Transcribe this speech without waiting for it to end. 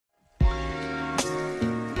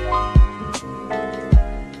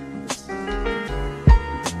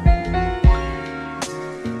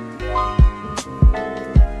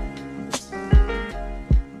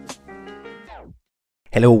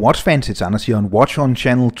Hello watch fans, it's Anders here on Watch On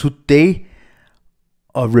channel. Today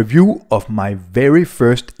a review of my very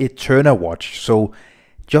first Eterna watch. So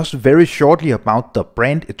just very shortly about the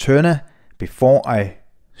brand Eterna before I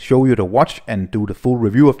show you the watch and do the full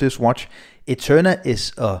review of this watch. Eterna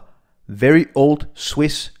is a very old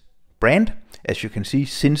Swiss brand, as you can see,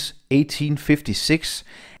 since 1856.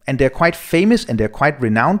 And they're quite famous and they're quite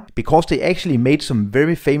renowned because they actually made some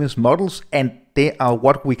very famous models, and they are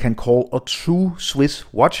what we can call a true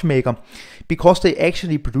Swiss watchmaker because they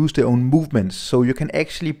actually produce their own movements. So you can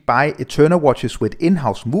actually buy Eterna watches with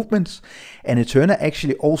in-house movements, and Eterna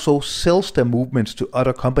actually also sells their movements to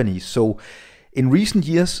other companies. So in recent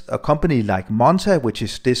years, a company like Monta, which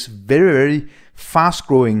is this very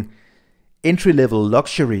fast-growing entry-level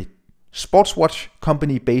luxury sports watch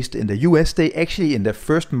company based in the US, they actually in their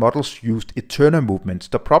first models used Eterna movements.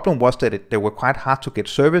 The problem was that they were quite hard to get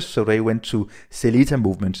service, so they went to Sellita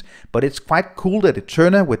movements. But it's quite cool that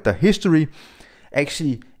Eterna, with the history,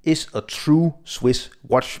 actually is a true Swiss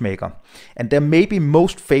watchmaker. And they're maybe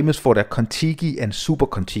most famous for their Contiki and Super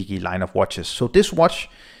Contiki line of watches. So this watch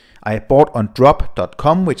I bought on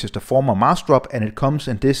drop.com, which is the former Mars Drop, and it comes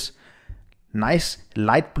in this nice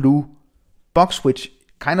light blue box, which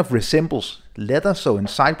kind of resembles leather. So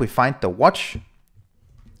inside we find the watch,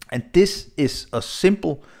 and this is a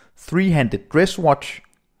simple three-handed dress watch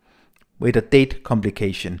with a date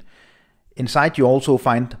complication. Inside you also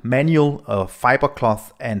find manual, fiber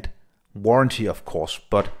cloth, and warranty, of course,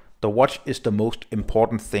 but the watch is the most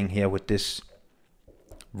important thing here with this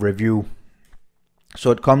review.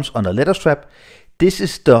 So it comes on a leather strap. This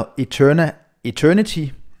is the Eterna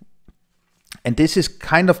Eternity, and this is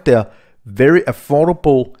kind of their very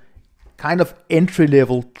affordable, kind of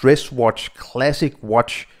entry-level dress watch, classic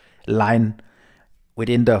watch line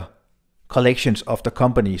within the collections of the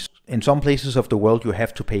companies. In some places of the world you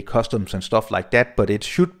have to pay customs and stuff like that, but it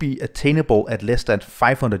should be attainable at less than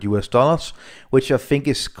 $500 US, which I think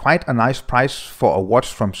is quite a nice price for a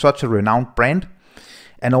watch from such a renowned brand,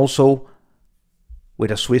 and also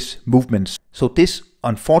with a Swiss movement. So this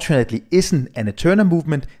unfortunately isn't an Eterna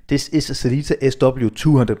movement, this is a Sellita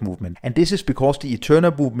SW200 movement. And this is because the Eterna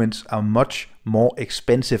movements are much more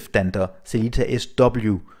expensive than the Sellita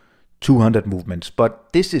SW200 movements.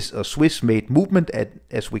 But this is a Swiss made movement, and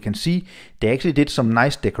as we can see, they actually did some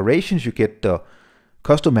nice decorations. You get the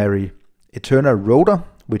customary Eterna rotor,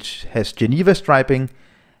 which has Geneva striping,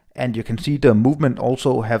 and you can see the movement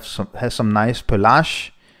also has some nice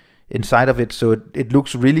pelage inside of it, so it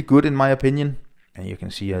looks really good in my opinion. And you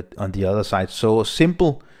can see it on the other side. So a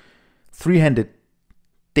simple three-handed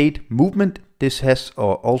date movement. This has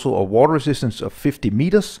also a water resistance of 50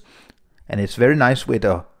 meters, and it's very nice with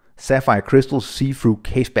a sapphire crystal see-through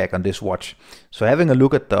case back on this watch. So having a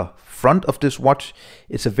look at the front of this watch,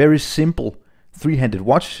 it's a very simple three-handed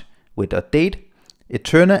watch with a date,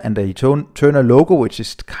 Eterna, and the Eterna logo, which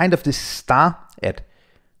is kind of this star at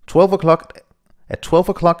 12 o'clock. At 12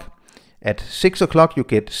 o'clock, at 6 o'clock you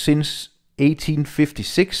get since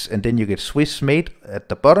 1856, and then you get Swiss made at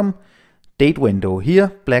the bottom. Date window here,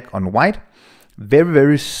 black on white.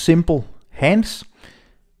 Very simple hands.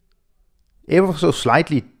 Ever so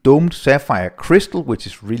slightly domed sapphire crystal, which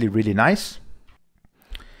is really nice.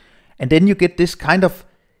 And then you get this kind of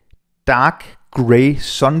dark gray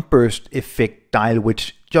sunburst effect dial,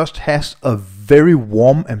 which just has a very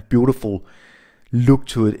warm and beautiful look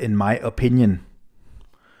to it in my opinion.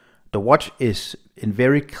 The watch is in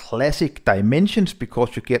very classic dimensions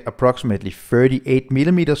because you get approximately 38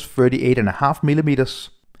 millimeters, 38.5 millimeters,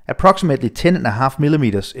 approximately 10.5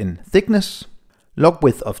 millimeters in thickness, lug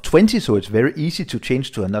width of 20, so it's very easy to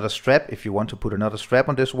change to another strap if you want to put another strap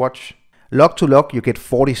on this watch. Lug to lug you get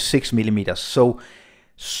 46 millimeters, so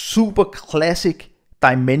super classic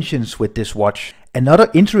dimensions with this watch. Another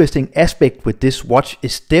interesting aspect with this watch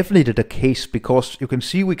is definitely the case, because you can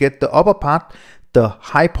see we get the upper part, the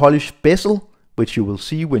high polished bezel, which you will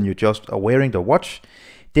see when you just are wearing the watch.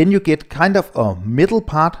 Then you get kind of a middle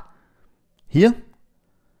part here,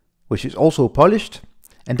 which is also polished.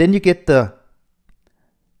 And then you get the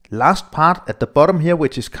last part at the bottom here,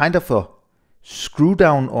 which is kind of a screw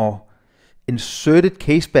down or inserted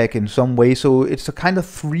case back in some way. So it's a kind of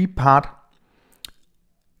three-part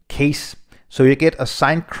case. So you get a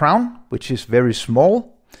signed crown, which is very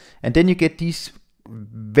small. And then you get these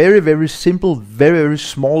very simple, very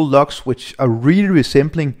small lugs, which are really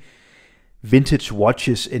resembling vintage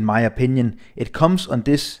watches in my opinion. It comes on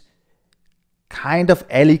this kind of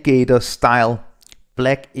alligator style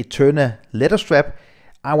black Eterna leather strap.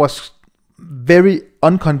 I was very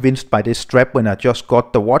unconvinced by this strap when I just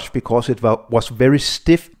got the watch because it was very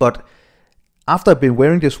stiff, but After I've been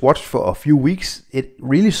wearing this watch for a few weeks, it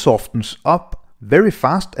really softens up very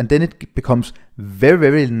fast, and then it becomes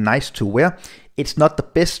very nice to wear. It's not the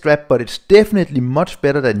best strap, but it's definitely much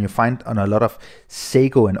better than you find on a lot of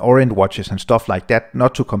Seiko and Orient watches and stuff like that.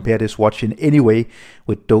 Not to compare this watch in any way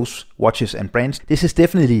with those watches and brands. This is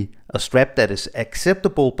definitely a strap that is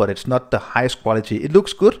acceptable, but it's not the highest quality. It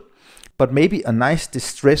looks good, but maybe a nice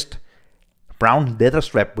distressed brown leather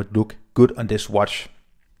strap would look good on this watch.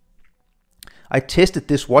 I tested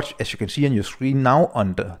this watch, as you can see on your screen now,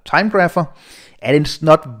 on the time grapher, and it's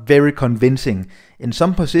not very convincing. In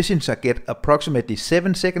some positions I get approximately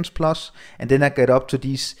 7 seconds plus, and then I get up to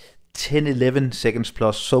these 10-11 seconds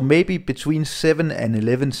plus, so maybe between 7 and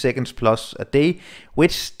 11 seconds plus a day,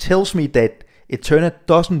 which tells me that Eterna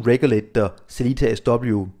doesn't regulate the Sellita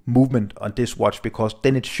SW movement on this watch, because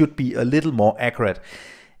then it should be a little more accurate.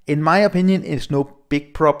 In my opinion, it's no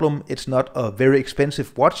big problem. It's not a very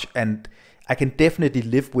expensive watch, and I can definitely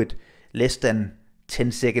live with less than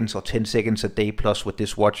 10 seconds or 10 seconds a day plus with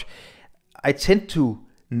this watch. I tend to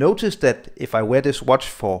notice that if I wear this watch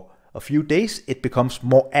for a few days, it becomes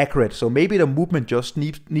more accurate. So maybe the movement just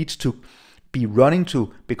needs to be running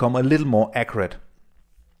to become a little more accurate.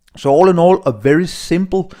 So all in all, a very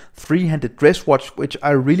simple three-handed dress watch, which I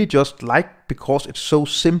really just like because it's so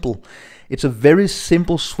simple. It's a very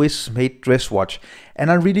simple Swiss-made dress watch, and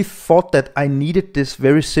I really thought that I needed this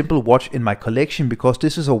very simple watch in my collection, because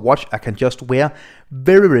this is a watch I can just wear,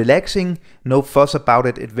 very relaxing, no fuss about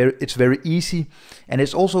it. It's very easy, and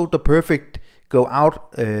it's also the perfect go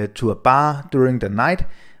out to a bar during the night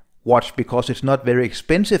watch, because it's not very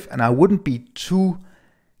expensive, and I wouldn't be too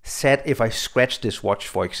sad if I scratched this watch,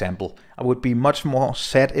 for example. I would be much more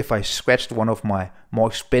sad if I scratched one of my more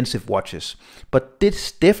expensive watches. But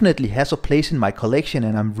this definitely has a place in my collection,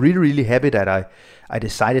 and I'm really happy that I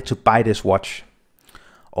decided to buy this watch.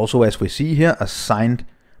 Also, as we see here, a signed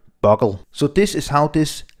buckle. So this is how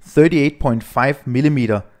this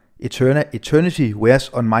 38.5mm Eterna Eternity wears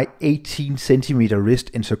on my 18cm wrist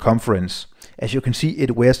in circumference. As you can see,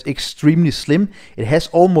 it wears extremely slim. It has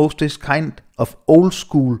almost this kind of old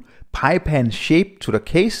school pie pan shape to the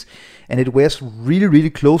case, and it wears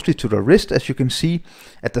really closely to the wrist, as you can see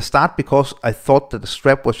at the start. Because I thought that the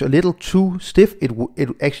strap was a little too stiff, it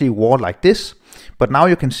actually wore like this, but now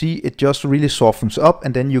you can see it just really softens up,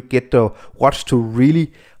 and then you get the watch to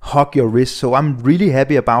really hug your wrist. So I'm really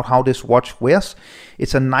happy about how this watch wears.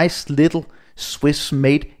 It's a nice little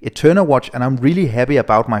Swiss-made Eterna watch, and I'm really happy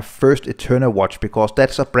about my first Eterna watch, because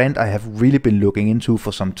that's a brand I have really been looking into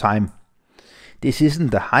for some time. This isn't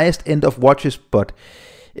the highest end of watches, but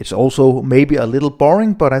it's also maybe a little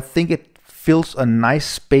boring, but I think it fills a nice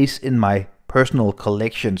space in my personal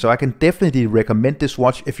collection. So I can definitely recommend this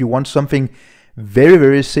watch if you want something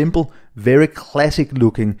very simple, very classic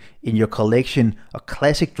looking in your collection, a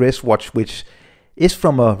classic dress watch which is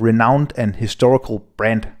from a renowned and historical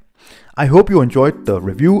brand. I hope you enjoyed the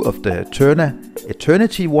review of the Eterna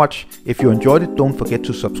Eternity watch. If you enjoyed it, don't forget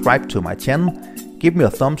to subscribe to my channel. Give me a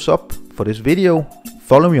thumbs up for this video.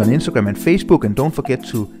 Follow me on Instagram and Facebook, and don't forget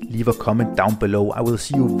to leave a comment down below. I will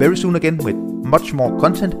see you very soon again with much more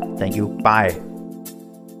content. Thank you. Bye.